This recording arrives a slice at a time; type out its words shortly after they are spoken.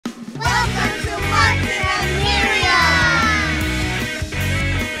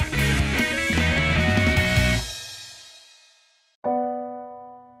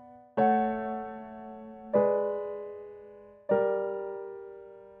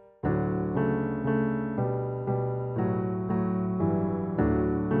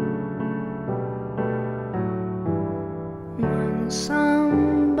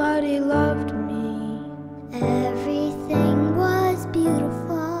somebody loved me. Everything was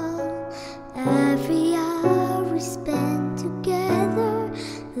beautiful. Every hour we spent together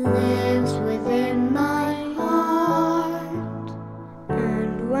lives within my heart.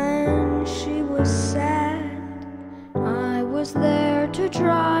 And when she was sad, I was there to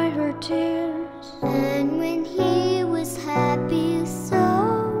dry her tears. And when he was happy, so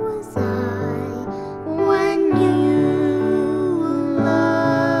was I. When you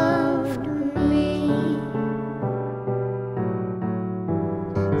loved me.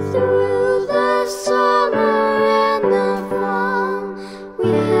 Through the summer and the fall, we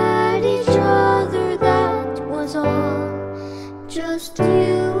had each other, that was all. Just you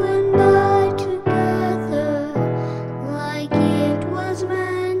and I together, like it was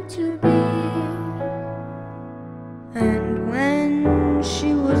meant to be. And when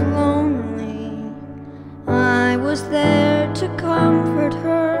she was lonely, I was there to comfort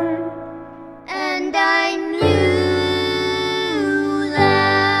her. And I knew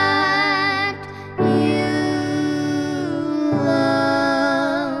that you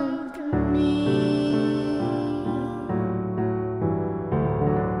loved me.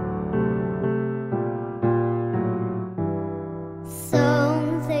 So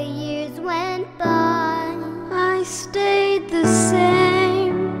the years went by. I stayed the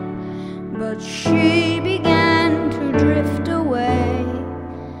same, but she began to drift away.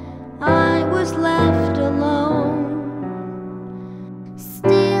 I was left alone.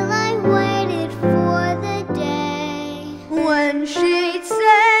 Still I waited for the day When she'd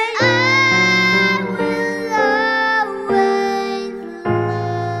say, I will always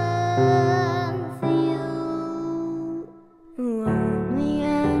love you. lonely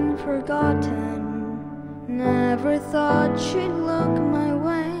and forgotten, never thought she'd look my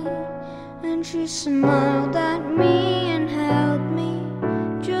way. And she smiled at me and held me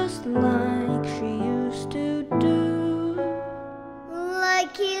just like she used to do.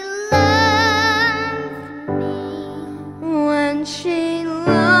 Like you loved me. When she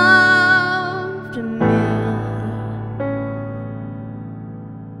loved me.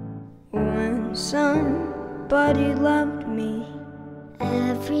 When somebody loved me.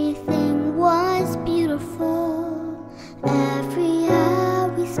 Everything